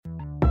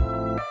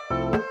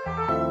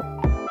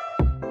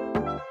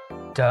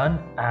Done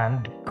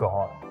and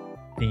Gone,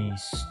 the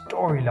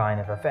storyline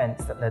of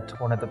events that led to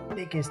one of the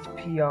biggest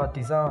PR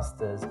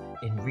disasters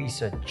in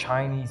recent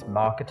Chinese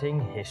marketing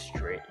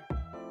history.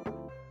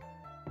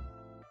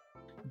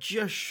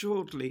 Just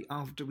shortly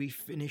after we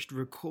finished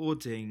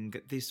recording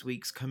this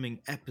week's coming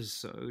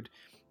episode,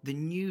 the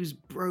news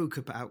broke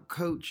about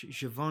Coach,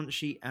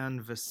 Givenchy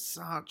and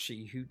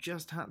Versace, who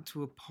just had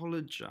to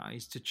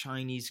apologise to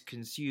Chinese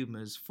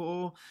consumers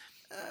for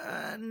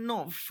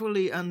not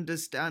fully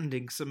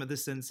understanding some of the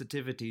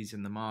sensitivities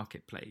in the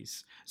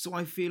marketplace. So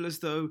I feel as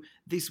though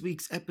this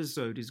week's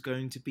episode is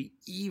going to be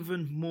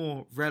even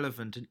more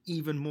relevant and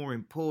even more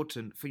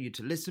important for you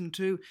to listen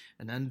to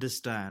and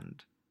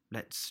understand.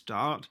 Let's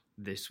start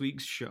this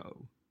week's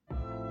show.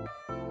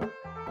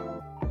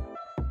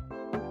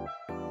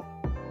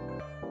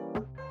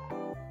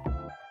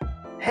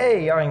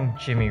 Hey, I'm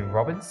Jimmy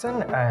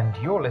Robinson and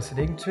you're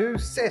listening to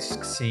Cisc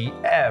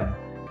CM,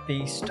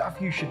 the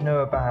Stuff You Should Know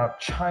About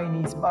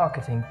Chinese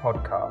Marketing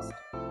podcast.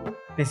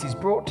 This is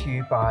brought to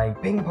you by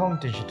Ping Pong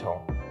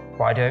Digital.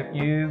 Why don't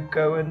you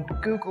go and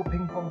Google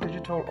Ping Pong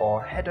Digital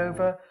or head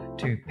over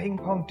to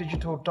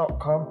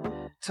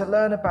pingpongdigital.com to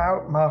learn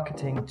about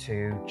marketing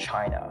to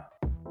China.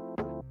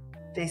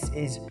 This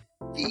is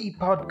the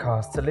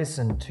podcast to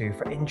listen to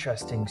for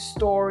interesting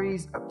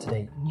stories,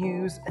 up-to-date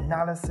news,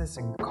 analysis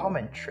and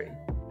commentary,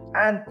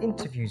 and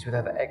interviews with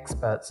other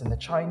experts in the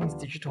Chinese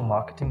digital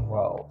marketing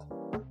world.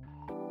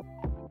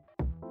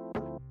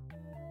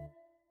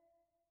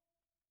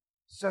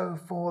 So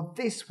for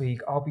this week,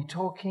 I'll be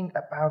talking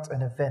about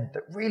an event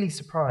that really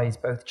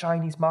surprised both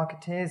Chinese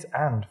marketeers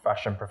and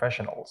fashion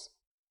professionals.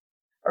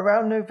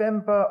 Around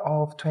November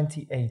of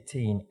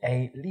 2018,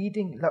 a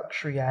leading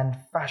luxury and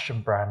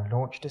fashion brand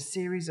launched a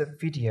series of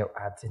video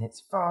ads in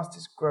its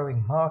fastest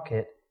growing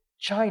market,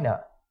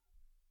 China.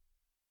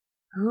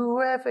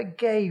 Whoever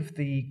gave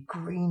the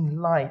green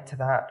light to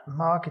that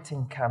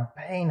marketing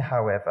campaign,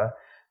 however,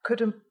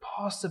 couldn't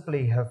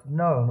possibly have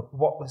known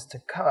what was to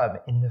come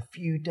in the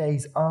few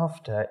days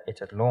after it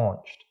had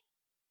launched.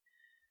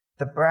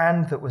 The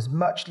brand that was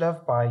much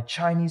loved by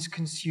Chinese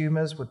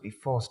consumers would be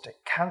forced to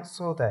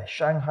cancel their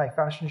Shanghai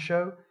fashion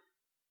show,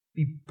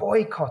 be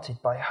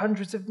boycotted by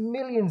hundreds of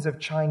millions of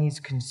Chinese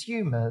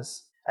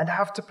consumers, and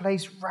have to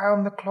place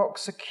round-the-clock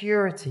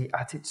security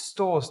at its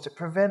stores to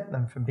prevent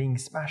them from being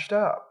smashed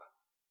up.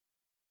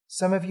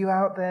 Some of you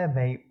out there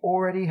may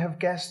already have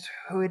guessed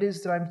who it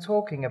is that I'm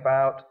talking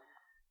about.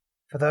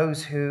 For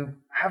those who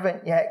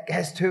haven't yet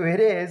guessed who it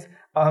is,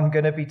 I'm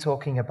going to be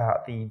talking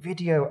about the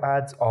video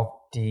ads of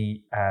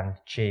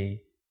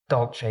D&G,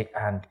 Dolce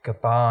 &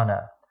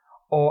 Gabbana,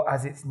 or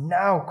as it's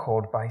now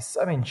called by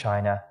some in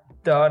China,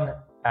 Done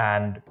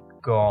and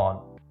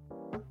Gone.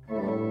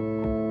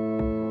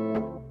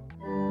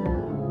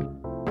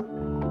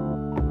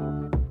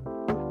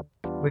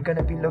 We're going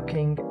to be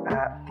looking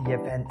at the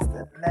events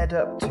that led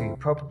up to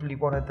probably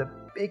one of the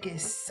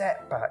biggest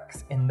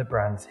setbacks in the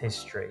brand's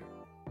history.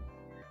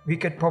 We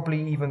could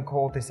probably even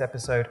call this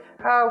episode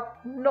How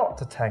Not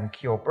to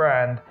Tank Your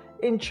Brand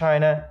in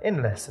China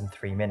in Less Than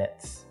 3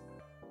 Minutes.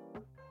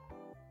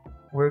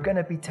 We're going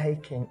to be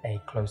taking a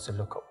closer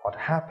look at what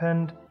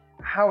happened,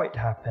 how it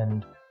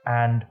happened,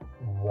 and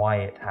why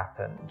it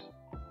happened,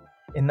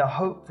 in the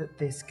hope that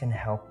this can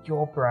help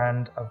your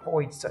brand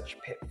avoid such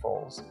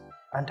pitfalls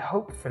and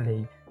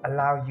hopefully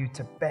allow you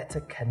to better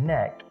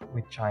connect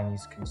with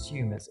Chinese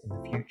consumers in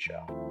the future.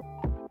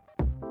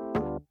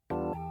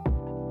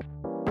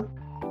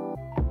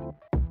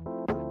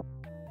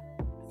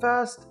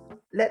 First,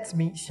 let's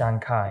meet Xiang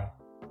Kai.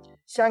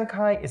 Xiang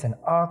Kai is an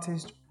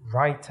artist,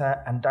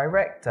 writer, and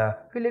director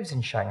who lives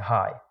in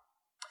Shanghai.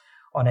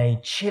 On a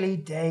chilly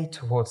day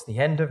towards the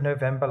end of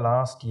November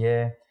last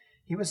year,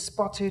 he was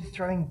spotted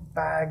throwing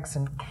bags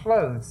and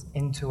clothes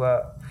into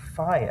a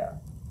fire.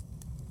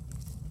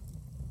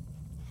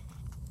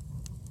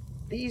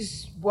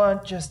 These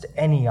weren't just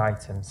any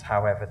items,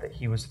 however, that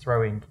he was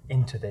throwing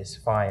into this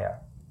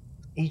fire.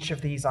 Each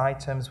of these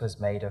items was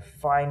made of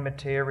fine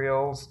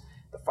materials,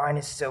 the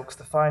finest silks,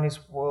 the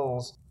finest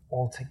wools.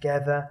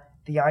 Altogether,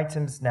 the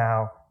items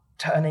now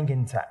turning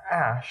into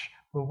ash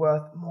were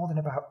worth more than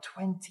about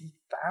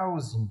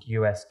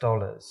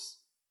 $20,000.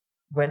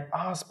 When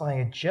asked by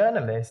a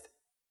journalist,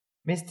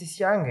 Mr.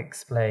 Xiang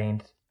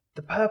explained,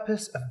 "The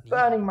purpose of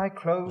burning my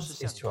clothes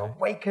is to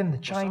awaken the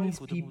Chinese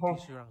people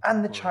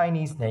and the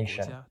Chinese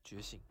nation.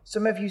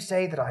 Some of you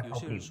say that I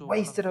probably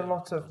wasted a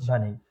lot of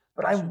money,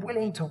 but I'm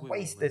willing to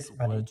waste this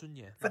money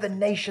for the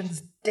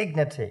nation's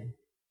dignity."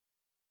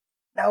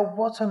 Now,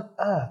 what on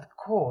earth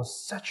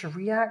caused such a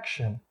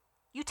reaction?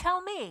 You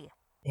tell me.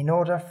 In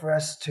order for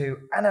us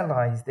to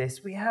analyze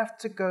this, we have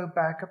to go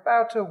back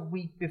about a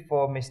week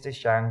before Mr.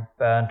 Xiang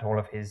burnt all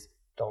of his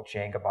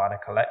Dolce &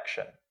 Gabbana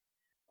collection.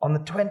 On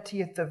the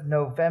 20th of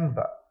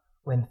November,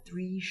 when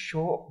 3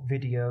 short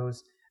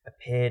videos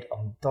appeared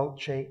on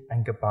Dolce &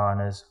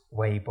 Gabbana's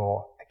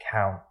Weibo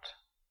account.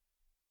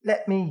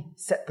 Let me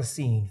set the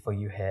scene for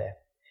you here.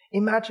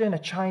 Imagine a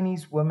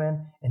Chinese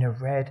woman in a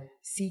red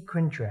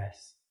sequin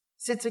dress,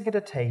 sitting at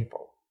a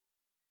table.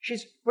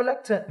 She's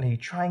reluctantly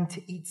trying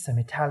to eat some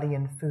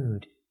Italian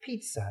food,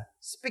 pizza,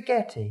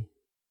 spaghetti.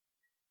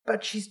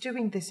 But she's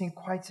doing this in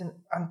quite an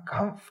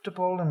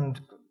uncomfortable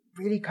and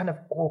really kind of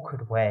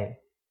awkward way.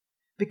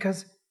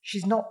 Because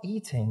she's not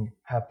eating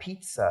her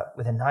pizza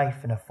with a knife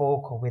and a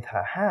fork or with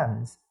her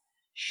hands.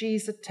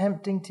 She's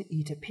attempting to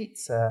eat a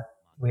pizza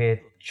with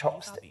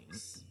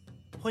chopsticks.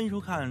 欢迎收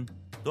看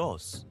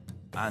Dos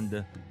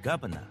and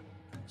Gabbana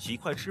奇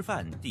快吃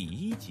饭第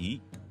1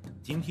集。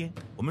今天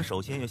我们首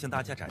先要向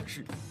大家展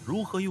示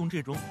如何用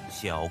这种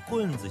小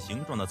棍子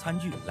形状的餐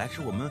具来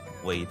吃我们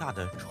伟大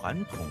的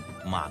传统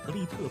玛格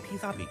丽特披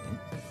萨饼。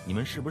你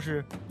们是不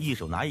是一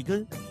手拿一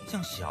根，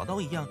像小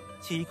刀一样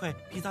切一块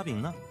披萨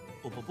饼呢？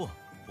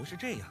不是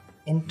这样。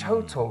In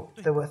total,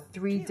 there were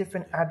 3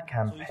 different ad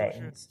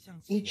campaigns,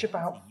 each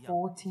about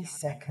 40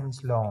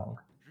 seconds long.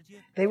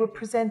 They were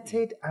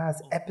presented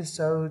as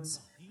episodes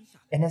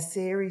in a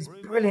series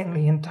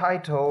brilliantly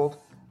entitled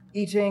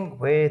Eating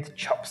with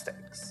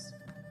Chopsticks.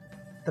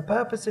 The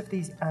purpose of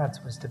these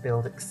ads was to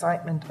build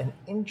excitement and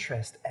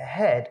interest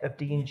ahead of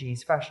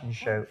D&G's fashion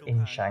show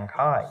in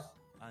Shanghai.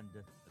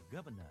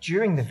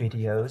 During the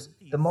videos,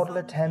 the model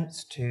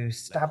attempts to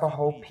stab a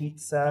whole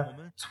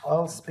pizza,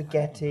 twirl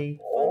spaghetti,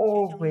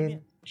 all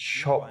with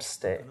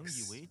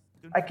chopsticks.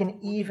 I can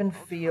even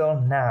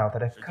feel now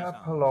that a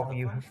couple of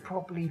you have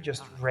probably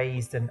just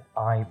raised an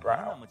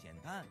eyebrow.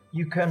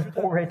 You can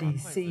already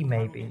see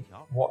maybe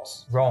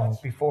what's wrong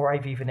before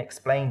I've even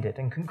explained it,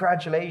 and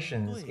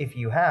congratulations if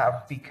you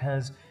have,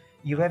 because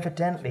you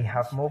evidently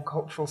have more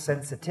cultural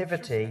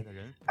sensitivity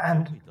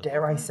and,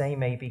 dare I say,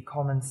 maybe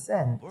common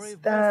sense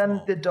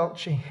than the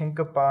Dolce &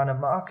 Gabbana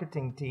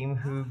marketing team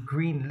who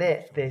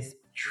greenlit this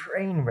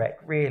train wreck,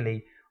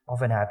 really,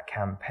 of an ad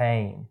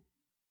campaign.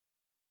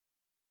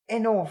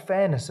 In all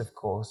fairness, of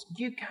course,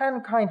 you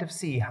can kind of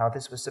see how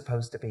this was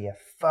supposed to be a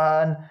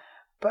fun,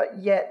 but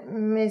yet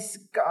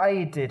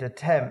misguided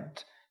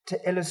attempt to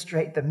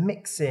illustrate the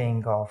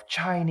mixing of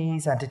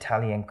Chinese and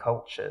Italian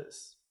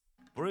cultures.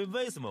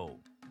 Bravissimo!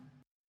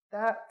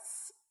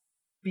 That's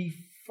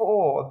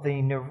before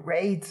the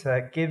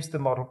narrator gives the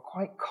model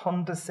quite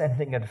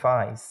condescending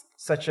advice,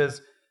 such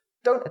as,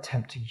 don't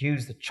attempt to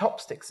use the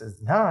chopsticks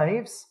as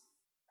knives.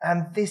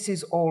 And this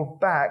is all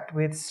backed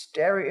with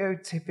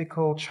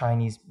stereotypical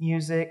Chinese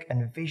music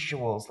and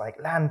visuals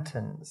like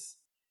lanterns.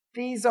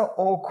 These are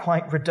all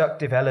quite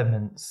reductive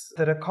elements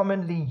that are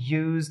commonly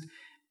used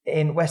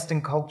in Western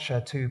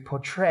culture to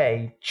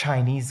portray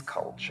Chinese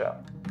culture.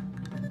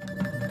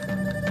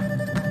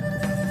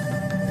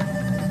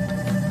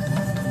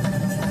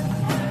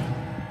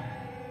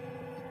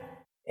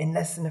 In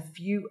less than a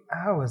few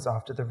hours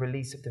after the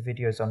release of the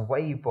videos on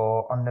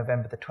Weibo on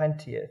November the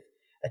 20th,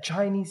 a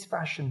Chinese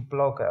fashion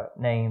blogger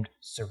named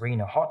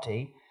Serena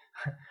Hottie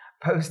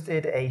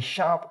posted a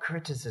sharp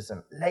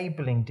criticism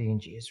labeling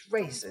D&G as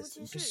racist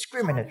and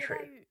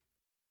discriminatory,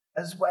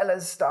 as well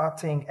as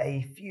starting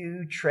a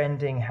few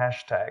trending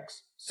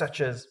hashtags,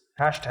 such as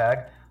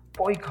hashtag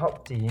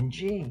boycott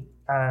D&G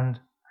and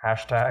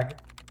hashtag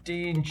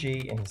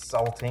D&G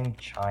insulting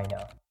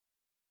China.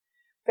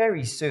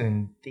 Very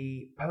soon,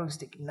 the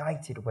post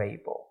ignited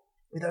Weibo,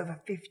 with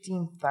over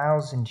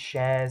 15,000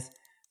 shares,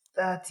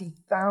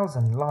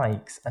 30,000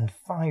 likes and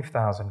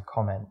 5,000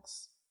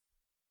 comments.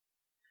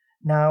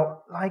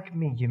 Now, like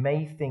me, you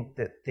may think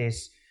that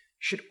this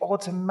should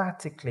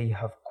automatically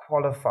have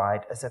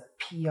qualified as a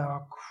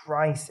PR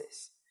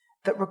crisis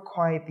that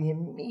required the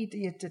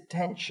immediate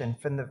attention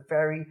from the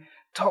very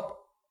top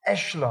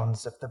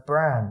echelons of the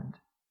brand.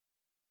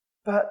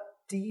 But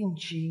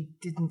D&G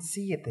didn't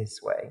see it this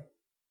way.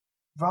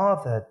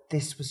 Rather,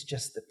 this was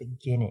just the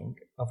beginning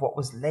of what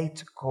was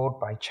later called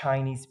by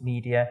Chinese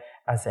media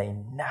as a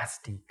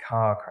nasty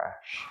car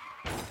crash.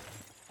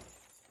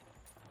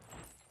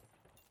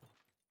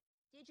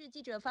 截至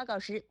记者发稿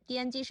时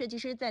 ，D&G 设计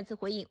师再次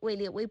回应位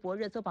列微博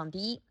热搜榜第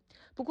一。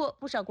不过，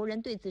不少国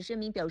人对此声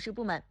明表示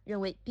不满，认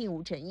为并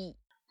无诚意。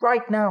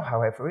Right now,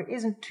 however, it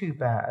isn't too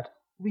bad.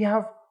 We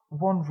have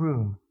one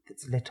room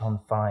that's lit on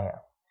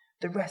fire.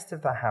 The rest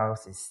of the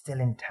house is still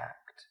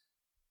intact.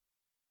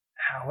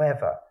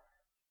 However,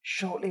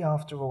 shortly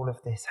after all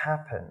of this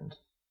happened,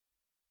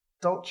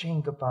 Dolce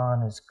 &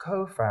 Gabbana's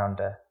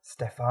co-founder,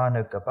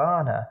 Stefano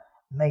Gabbana,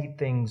 made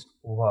things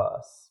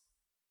worse.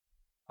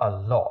 A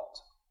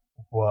lot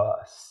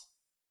worse.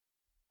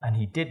 And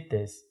he did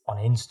this on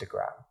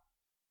Instagram.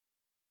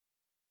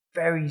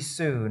 Very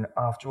soon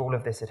after all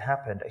of this had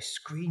happened, a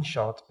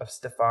screenshot of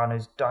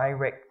Stefano's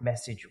direct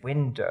message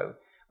window,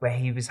 where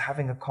he was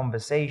having a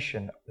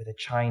conversation with a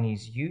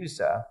Chinese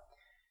user,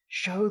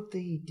 showed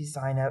the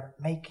designer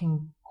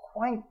making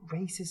quite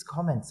racist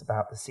comments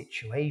about the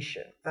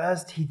situation.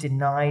 First, he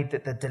denied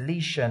that the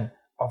deletion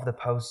of the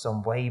posts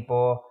on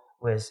Weibo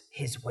was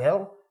his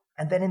will,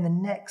 and then in the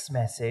next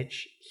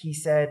message, he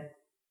said,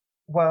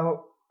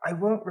 well, I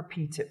won't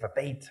repeat it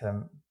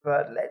verbatim,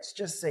 but let's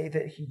just say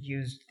that he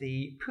used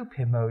the poop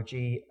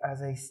emoji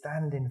as a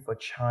stand-in for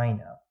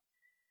China,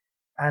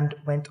 and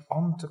went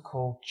on to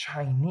call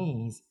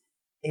Chinese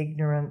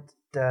ignorant,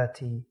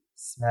 dirty,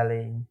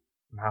 smelling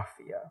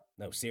mafia.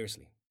 No,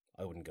 seriously.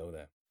 I wouldn't go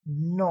there.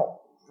 Not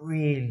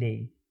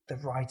really the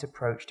right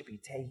approach to be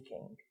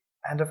taking.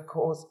 And of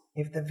course,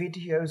 if the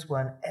videos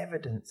weren't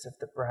evidence of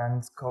the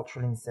brand's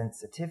cultural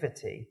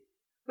insensitivity,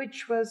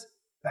 which was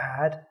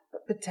bad,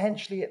 but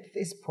potentially at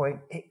this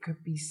point it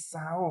could be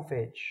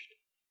salvaged.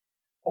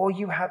 All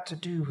you had to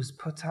do was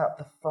put out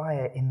the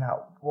fire in that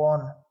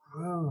one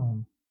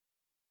room.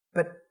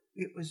 But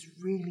it was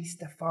really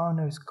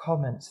Stefano's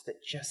comments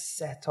that just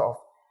set off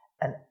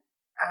an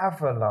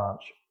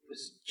avalanche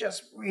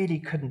just really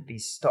couldn't be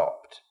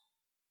stopped.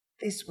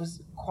 This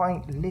was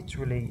quite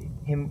literally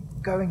him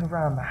going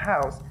around the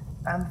house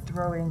and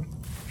throwing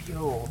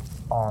fuel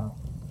on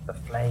the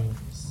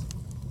flames.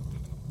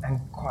 And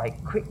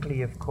quite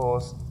quickly, of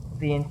course,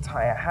 the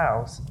entire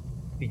house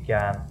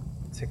began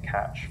to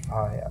catch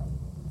fire.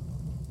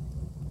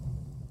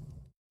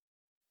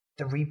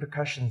 The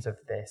repercussions of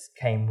this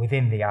came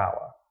within the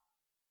hour.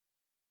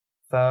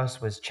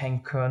 First was Chen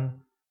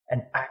Kun,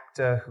 an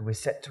actor who was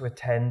set to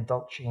attend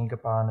Dolce &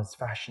 Gabbana's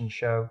fashion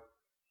show,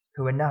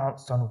 who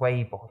announced on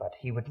Weibo that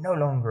he would no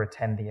longer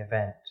attend the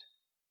event.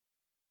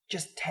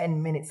 Just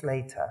 10 minutes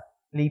later,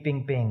 Li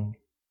Bingbing,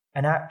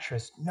 an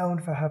actress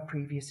known for her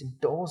previous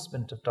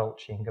endorsement of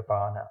Dolce &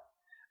 Gabbana,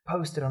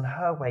 posted on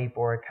her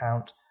Weibo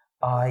account,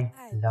 "I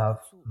love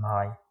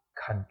my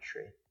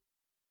country."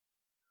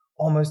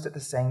 Almost at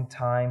the same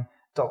time,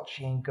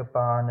 Dolce &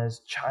 Gabbana's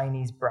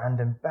Chinese brand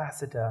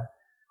ambassador,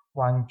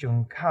 Wang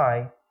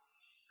Junkai,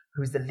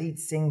 who's the lead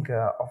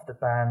singer of the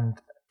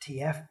band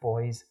TF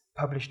Boys,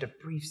 published a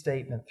brief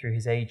statement through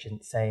his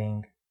agent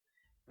saying,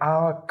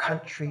 "Our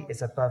country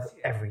is above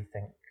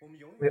everything.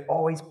 We're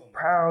always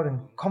proud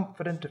and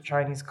confident of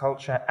Chinese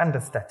culture and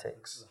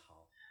aesthetics."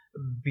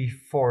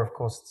 Before, of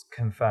course,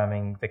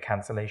 confirming the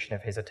cancellation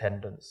of his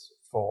attendance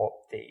for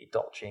the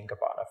Dolce &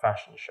 Gabbana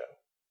fashion show.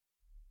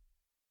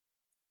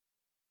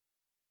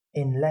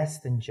 In less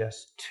than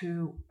just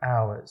 2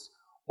 hours,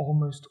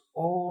 almost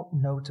all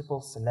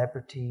notable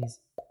celebrities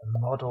and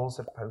models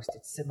have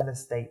posted similar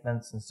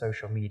statements on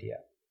social media,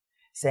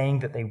 saying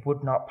that they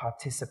would not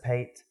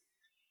participate,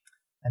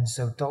 and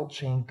so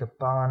Dolce &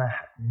 Gabbana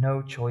had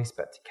no choice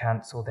but to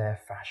cancel their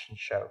fashion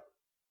show,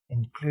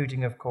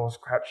 including, of course,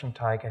 Crouching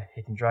Tiger,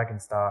 Hidden Dragon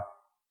star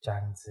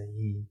Zhang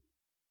Ziyi.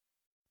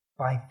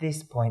 By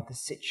this point, the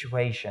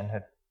situation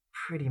had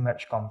pretty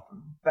much gone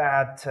from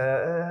bad to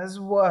as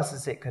worse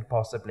as it could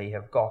possibly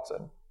have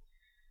gotten.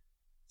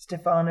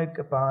 Stefano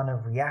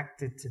Gabbana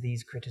reacted to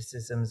these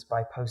criticisms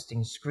by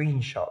posting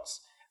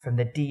screenshots from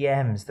the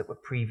DMs that were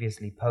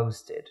previously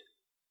posted.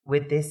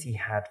 With this, he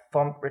had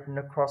font written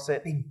across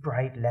it, big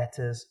bright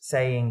letters,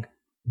 saying,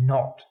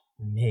 "Not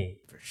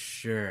me." For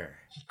sure.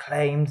 He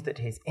claimed that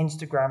his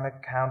Instagram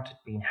account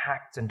had been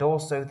hacked, and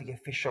also the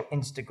official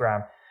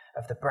Instagram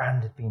of the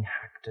brand had been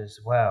hacked as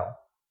well.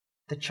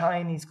 The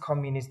Chinese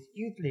Communist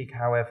Youth League,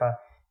 however,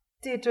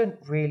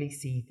 didn't really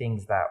see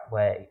things that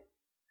way.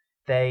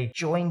 They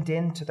joined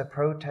in to the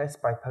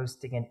protest by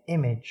posting an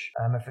image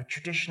of a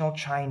traditional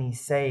Chinese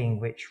saying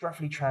which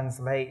roughly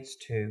translates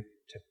to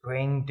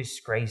bring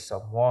disgrace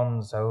on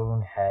one's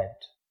own head,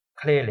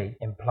 clearly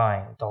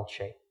implying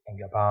Dolce &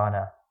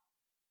 Gabbana.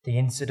 The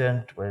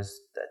incident was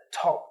the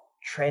top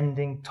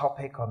trending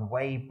topic on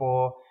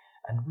Weibo,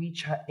 and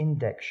WeChat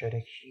Index showed a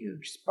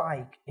huge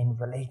spike in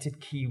related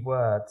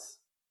keywords.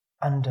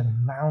 Under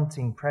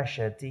mounting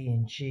pressure,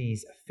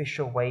 D&G's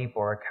official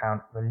Weibo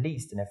account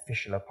released an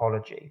official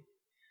apology.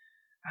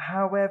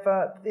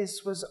 However,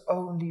 this was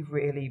only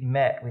really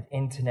met with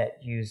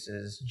internet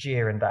users'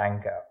 jeer and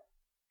anger.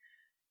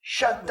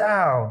 "Shut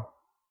down!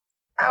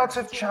 Out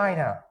of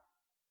China!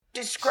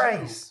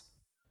 Disgrace!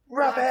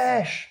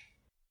 Rubbish!"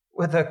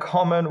 were the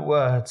common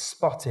words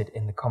spotted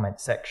in the comment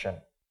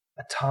section.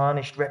 A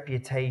tarnished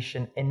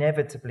reputation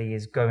inevitably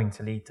is going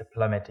to lead to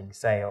plummeting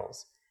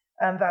sales,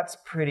 and that's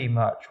pretty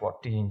much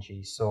what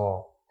D&G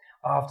saw.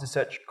 After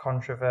such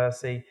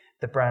controversy,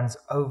 the brand's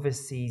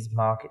overseas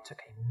market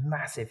took a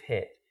massive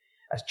hit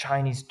as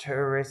Chinese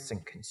tourists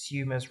and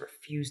consumers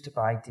refused to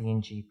buy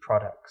D&G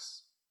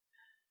products.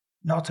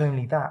 Not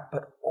only that,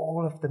 but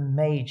all of the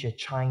major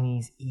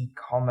Chinese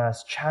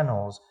e-commerce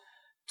channels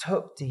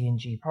took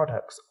D&G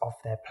products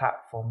off their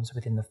platforms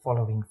within the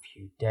following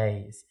few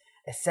days,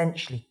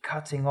 essentially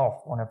cutting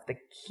off one of the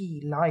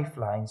key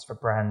lifelines for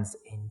brands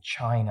in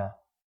China.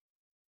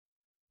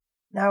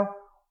 Now,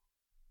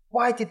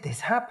 why did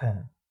this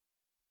happen?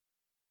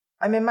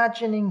 I'm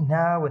imagining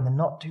now in the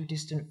not too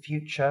distant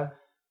future,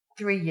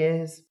 3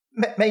 years,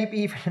 maybe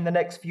even in the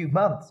next few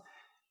months,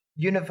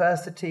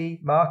 university,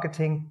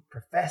 marketing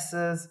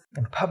professors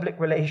and public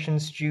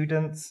relations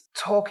students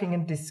talking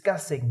and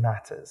discussing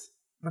matters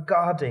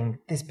regarding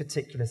this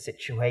particular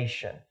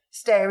situation,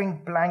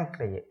 staring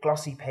blankly at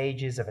glossy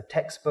pages of a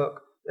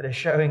textbook that are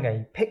showing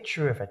a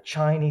picture of a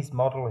Chinese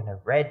model in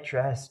a red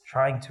dress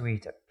trying to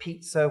eat a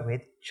pizza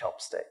with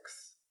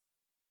chopsticks.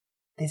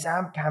 This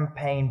AMP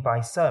campaign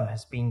by some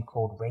has been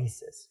called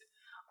racist.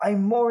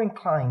 I'm more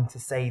inclined to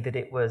say that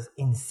it was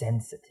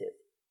insensitive.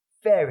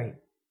 Very,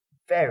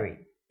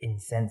 very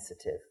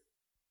insensitive.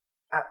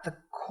 At the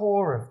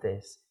core of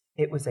this,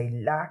 it was a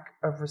lack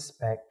of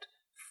respect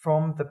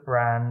from the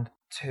brand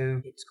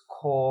to its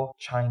core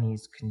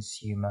Chinese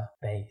consumer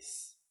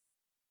base.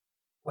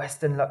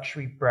 Western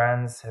luxury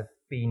brands have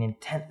been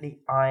intently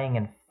eyeing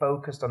and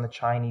focused on the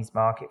Chinese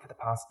market for the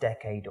past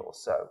decade or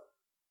so.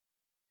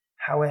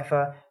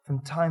 However,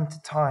 from time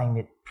to time,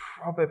 it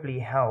probably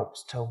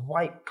helps to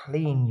wipe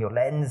clean your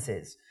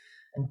lenses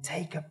and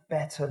take a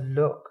better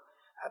look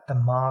at the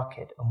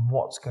market and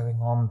what's going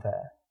on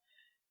there.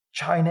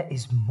 China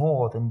is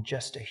more than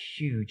just a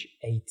huge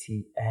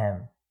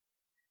ATM.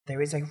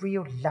 There is a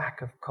real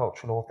lack of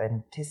cultural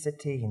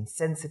authenticity and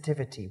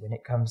sensitivity when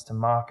it comes to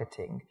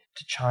marketing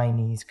to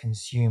Chinese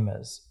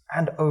consumers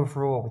and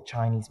overall with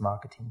Chinese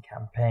marketing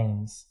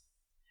campaigns.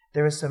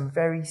 There are some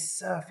very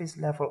surface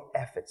level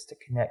efforts to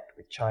connect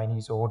with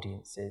Chinese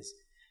audiences,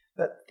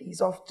 but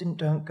these often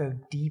don't go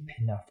deep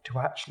enough to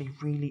actually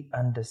really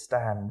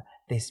understand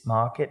this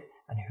market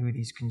and who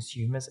these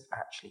consumers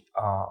actually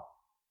are.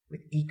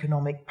 With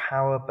economic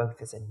power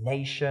both as a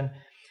nation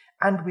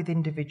and with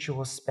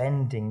individual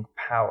spending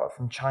power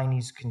from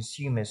Chinese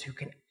consumers who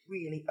can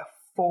really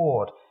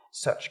afford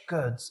such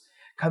goods,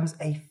 comes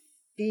a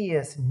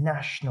fierce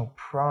national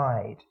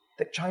pride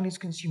that Chinese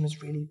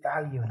consumers really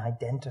value and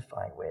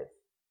identify with.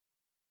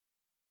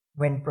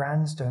 When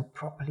brands don't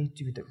properly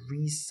do the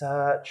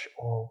research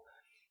or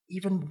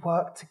even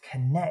work to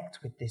connect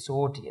with this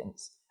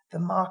audience, the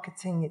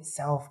marketing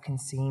itself can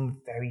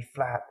seem very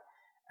flat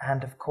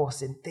and, of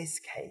course, in this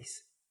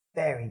case,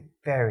 very,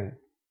 very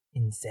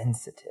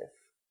insensitive.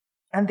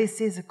 And this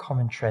is a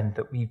common trend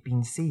that we've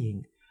been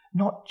seeing,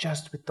 not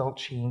just with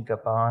Dolce &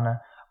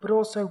 Gabbana, but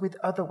also with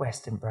other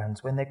Western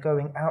brands when they're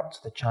going out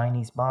to the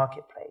Chinese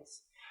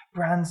marketplace.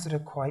 Brands that are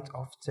quite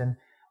often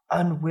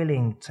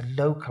unwilling to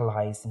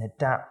localize and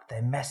adapt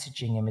their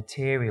messaging and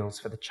materials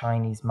for the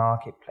Chinese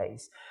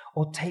marketplace,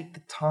 or take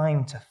the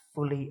time to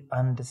fully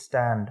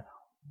understand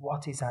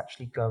what is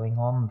actually going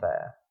on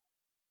there.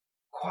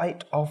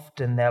 Quite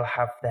often they'll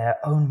have their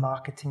own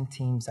marketing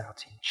teams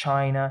out in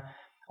China,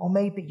 or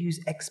maybe use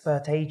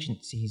expert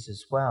agencies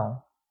as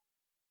well.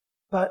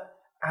 But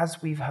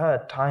as we've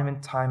heard time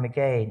and time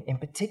again, in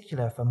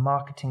particular for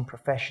marketing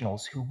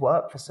professionals who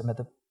work for some of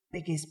the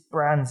biggest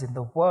brands in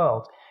the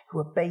world who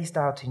are based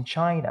out in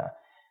China,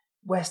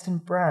 Western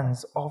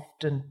brands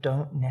often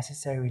don't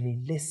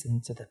necessarily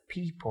listen to the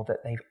people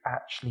that they've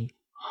actually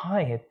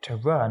hired to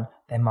run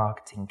their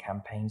marketing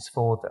campaigns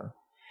for them.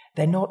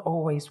 They're not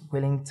always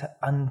willing to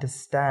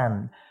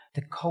understand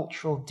the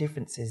cultural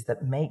differences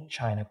that make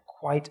China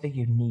quite a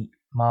unique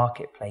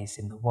marketplace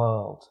in the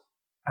world.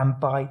 And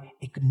by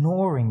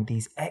ignoring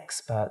these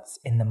experts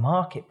in the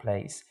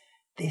marketplace,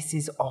 this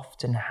is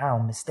often how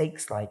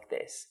mistakes like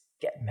this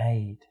get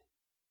made.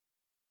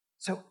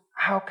 So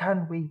how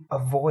can we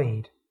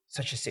avoid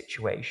such a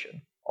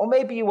situation? Or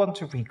maybe you want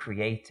to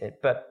recreate it,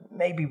 but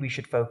maybe we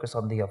should focus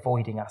on the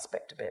avoiding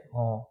aspect a bit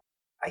more.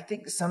 I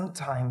think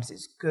sometimes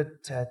it's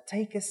good to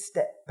take a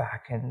step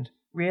back and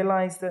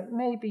realize that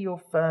maybe your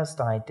first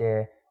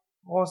idea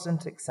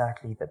wasn't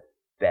exactly the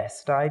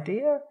best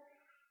idea.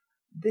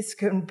 This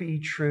can be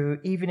true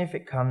even if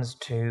it comes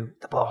to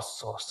the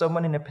boss or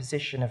someone in a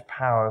position of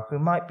power who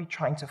might be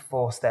trying to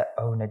force their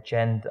own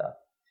agenda.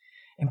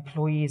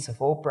 Employees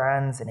of all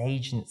brands and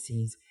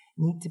agencies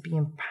need to be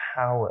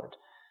empowered.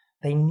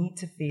 They need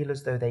to feel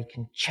as though they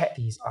can check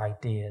these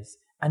ideas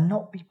and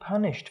not be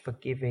punished for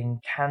giving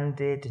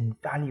candid and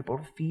valuable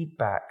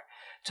feedback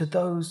to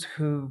those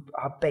who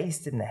are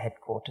based in the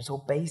headquarters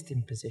or based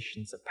in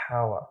positions of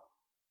power.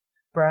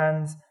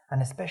 Brands,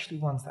 and especially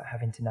ones that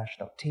have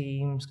international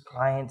teams,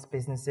 clients,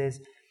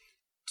 businesses,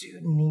 do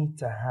need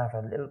to have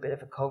a little bit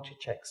of a culture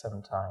check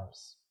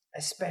sometimes,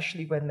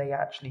 especially when they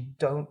actually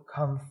don't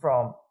come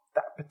from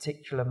that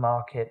particular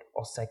market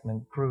or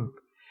segment group.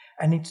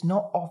 And it's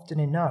not often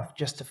enough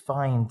just to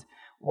find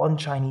one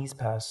Chinese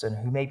person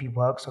who maybe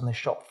works on the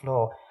shop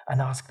floor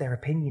and ask their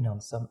opinion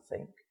on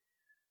something.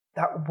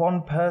 That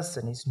one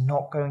person is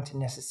not going to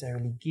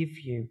necessarily give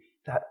you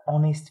that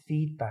honest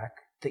feedback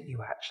that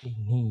you actually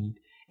need.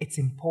 It's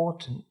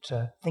important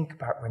to think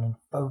about running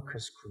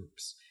focus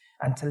groups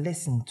and to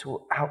listen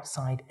to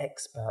outside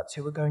experts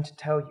who are going to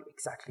tell you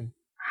exactly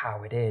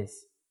how it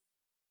is.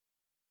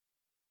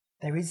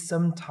 There is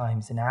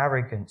sometimes an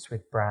arrogance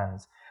with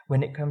brands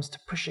when it comes to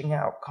pushing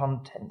out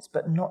contents,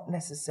 but not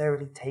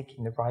necessarily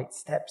taking the right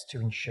steps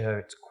to ensure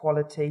its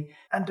quality,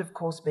 and of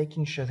course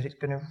making sure that it's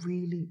going to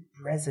really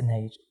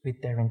resonate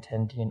with their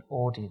intended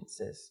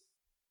audiences.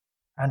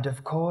 And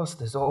of course,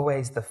 there's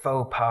always the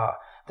faux pas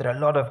that a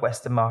lot of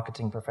Western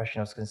marketing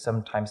professionals can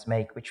sometimes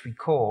make, which we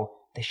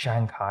call the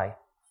Shanghai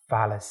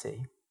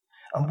fallacy.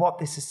 And what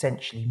this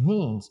essentially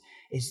means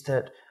is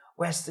that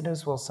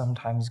Westerners will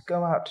sometimes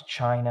go out to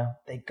China,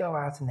 they go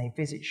out and they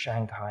visit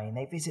Shanghai, and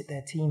they visit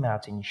their team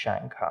out in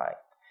Shanghai.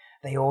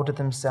 They order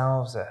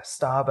themselves a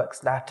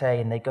Starbucks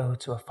latte and they go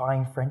to a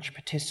fine French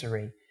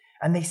patisserie,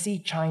 and they see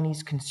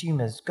Chinese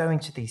consumers going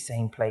to these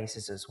same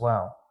places as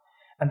well.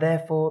 And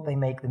therefore they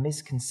make the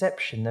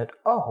misconception that,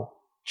 oh,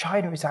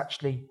 China is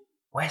actually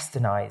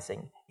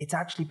westernizing. It's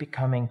actually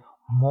becoming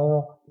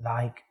more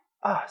like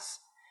us.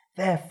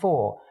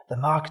 Therefore, the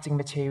marketing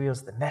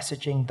materials, the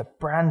messaging, the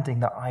branding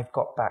that I've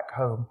got back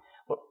home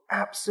will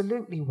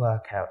absolutely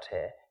work out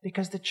here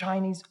because the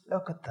Chinese,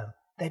 look at them,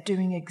 they're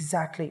doing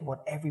exactly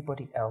what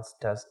everybody else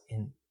does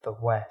in the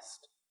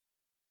West.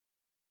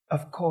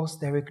 Of course,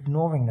 they're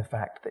ignoring the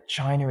fact that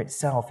China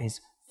itself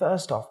is,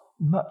 first off,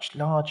 much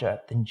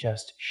larger than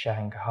just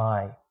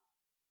Shanghai.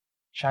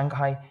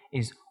 Shanghai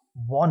is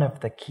one of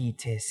the key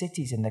tier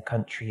cities in the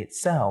country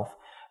itself,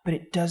 but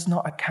it does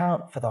not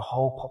account for the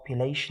whole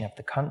population of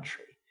the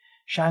country.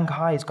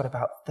 Shanghai has got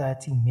about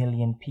 30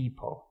 million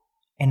people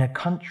in a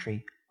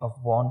country of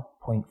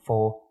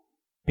 1.4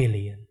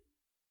 billion.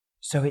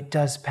 So it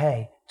does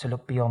pay to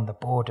look beyond the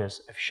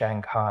borders of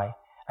Shanghai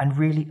and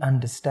really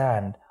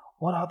understand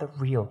what are the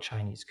real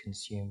Chinese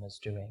consumers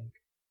doing.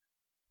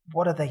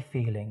 What are they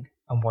feeling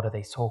and what are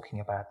they talking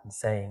about and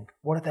saying?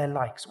 What are their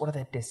likes? What are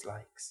their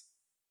dislikes?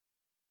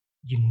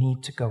 You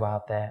need to go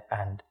out there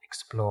and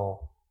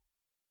explore.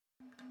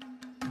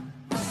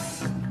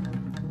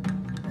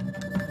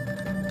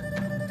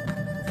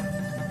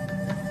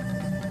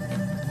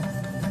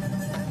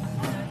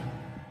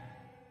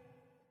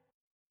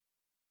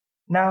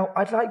 Now,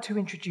 I'd like to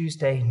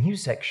introduce a new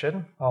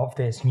section of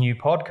this new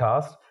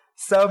podcast,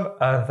 Some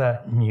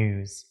Other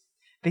News.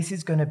 This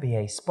is going to be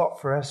a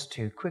spot for us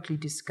to quickly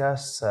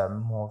discuss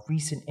some more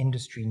recent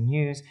industry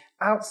news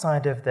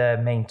outside of the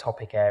main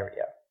topic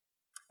area.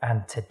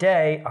 And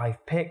today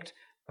I've picked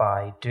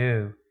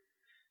Baidu,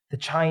 the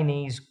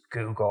Chinese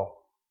Google.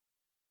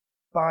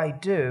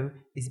 Baidu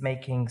is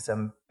making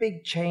some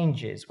big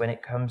changes when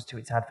it comes to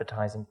its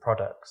advertising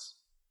products.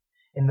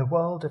 In the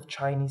world of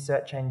Chinese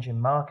search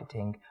engine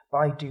marketing,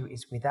 Baidu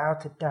is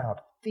without a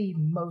doubt the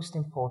most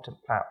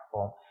important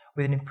platform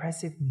with an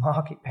impressive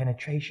market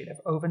penetration of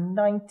over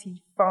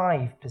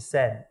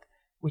 95%,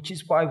 which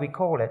is why we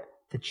call it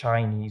the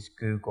Chinese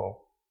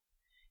Google.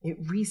 It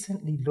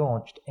recently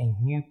launched a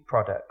new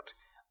product,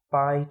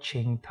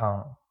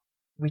 Baiqingtang,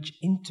 which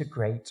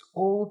integrates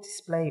all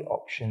display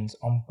options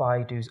on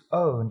Baidu's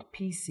owned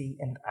PC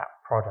and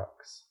app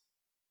products.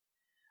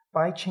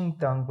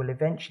 Baiqingtang will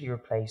eventually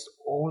replace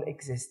all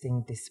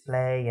existing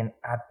display and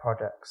ad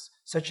products,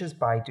 such as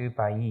Baidu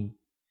Baiyi,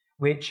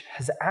 which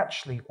has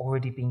actually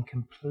already been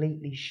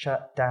completely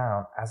shut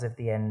down as of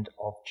the end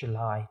of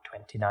July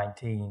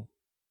 2019.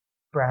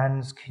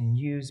 Brands can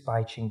use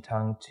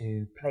Baiqingtang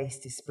to place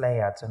display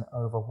ads on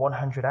over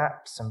 100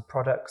 apps and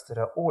products that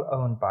are all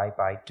owned by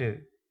Baidu.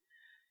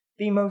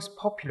 The most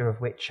popular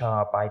of which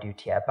are Baidu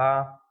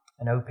Tieba,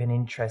 an open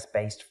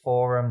interest-based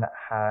forum that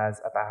has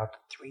about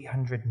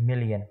 300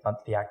 million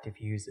monthly active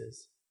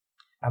users,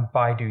 and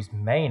Baidu's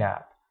main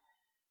app,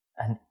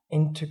 an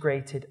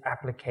integrated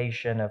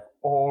application of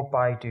all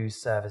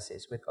Baidu's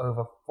services with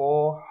over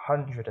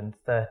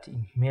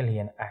 430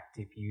 million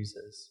active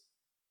users.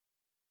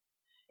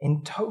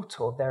 In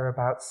total, there are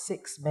about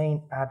 6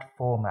 main ad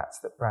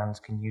formats that brands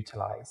can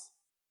utilize.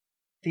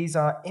 These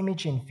are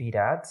image in-feed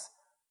ads,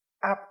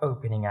 app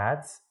opening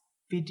ads,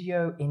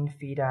 video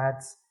in-feed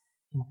ads,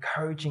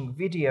 encouraging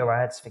video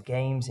ads for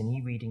games and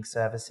e-reading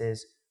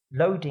services,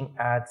 loading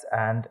ads,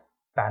 and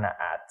banner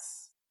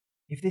ads.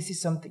 If this is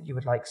something you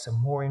would like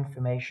some more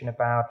information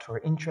about or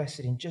are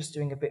interested in just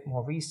doing a bit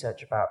more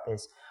research about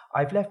this,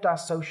 I've left our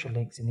social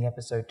links in the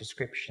episode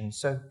description,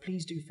 so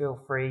please do feel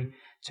free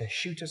to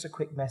shoot us a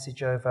quick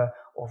message over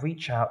or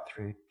reach out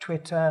through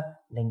Twitter,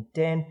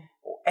 LinkedIn,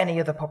 or any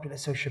other popular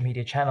social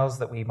media channels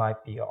that we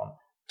might be on.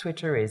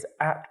 Twitter is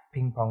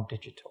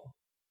 @PingPongDigital.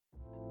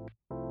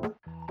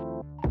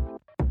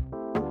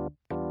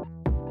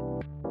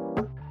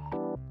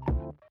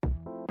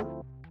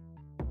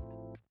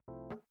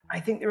 I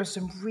think there are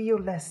some real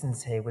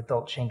lessons here with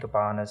Dolce &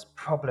 Gabbana's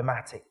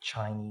problematic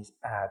Chinese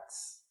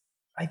ads.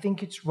 I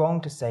think it's wrong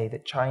to say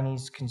that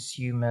Chinese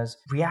consumers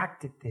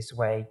reacted this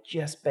way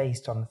just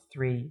based on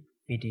 3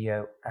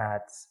 video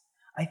ads.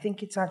 I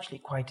think it's actually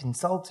quite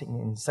insulting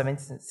in some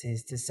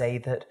instances to say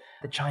that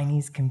the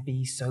Chinese can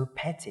be so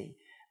petty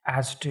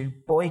as to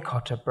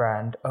boycott a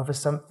brand over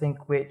something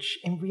which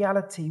in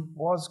reality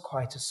was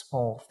quite a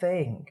small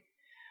thing.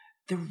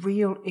 The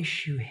real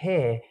issue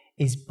here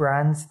is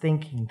brands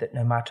thinking that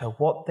no matter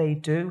what they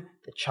do,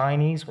 the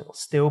Chinese will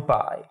still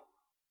buy.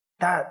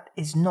 That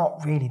is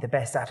not really the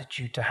best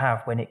attitude to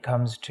have when it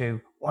comes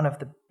to one of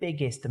the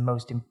biggest and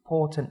most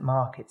important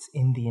markets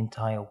in the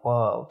entire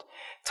world.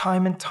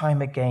 Time and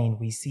time again,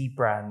 we see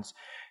brands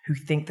who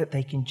think that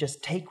they can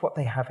just take what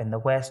they have in the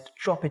West,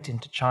 drop it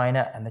into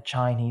China, and the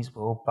Chinese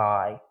will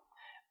buy.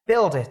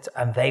 Build it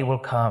and they will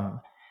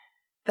come.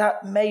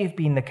 That may have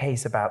been the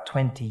case about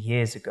 20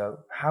 years ago.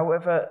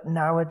 However,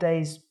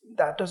 nowadays,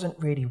 that doesn't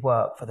really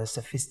work for the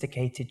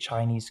sophisticated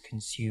Chinese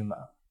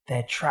consumer.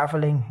 They're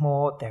traveling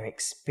more, they're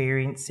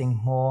experiencing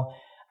more,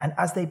 and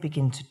as they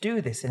begin to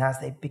do this and as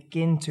they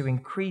begin to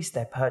increase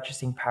their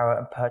purchasing power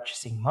and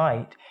purchasing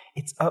might,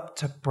 it's up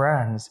to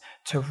brands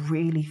to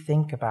really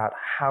think about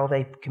how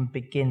they can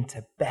begin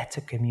to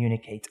better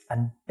communicate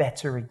and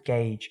better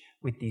engage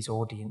with these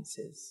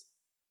audiences.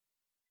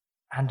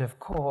 And of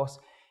course,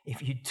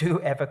 if you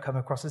do ever come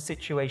across a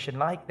situation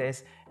like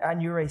this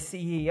and you're a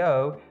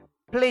CEO,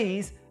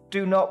 please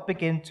do not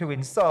begin to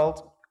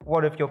insult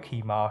one of your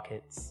key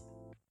markets.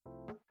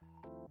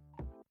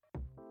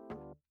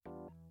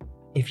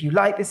 If you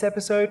like this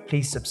episode,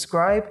 please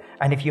subscribe,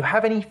 and if you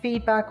have any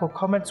feedback or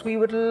comments, we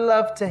would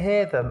love to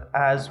hear them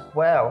as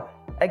well.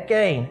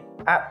 Again,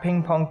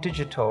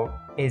 @PingPongDigital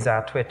is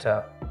our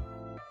Twitter.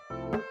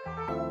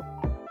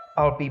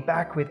 I'll be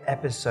back with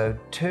episode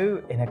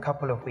 2 in a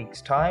couple of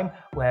weeks' time,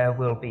 where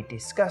we'll be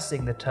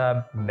discussing the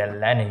term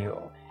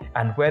millennial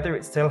and whether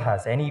it still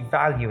has any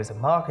value as a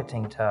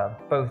marketing term,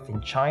 both in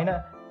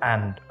China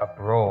and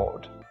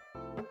abroad.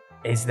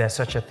 Is there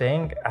such a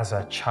thing as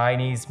a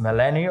Chinese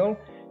millennial?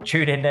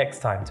 Tune in next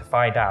time to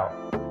find out.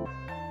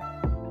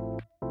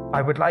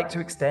 I would like to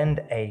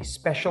extend a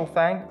special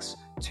thanks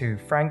to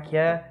Frank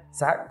Ye,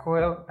 Zach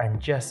Coyle,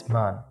 and Jess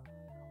Munn,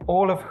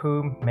 all of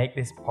whom make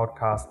this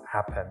podcast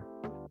happen.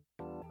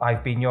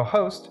 I've been your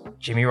host,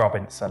 Jimmy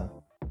Robinson.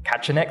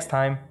 Catch you next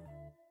time.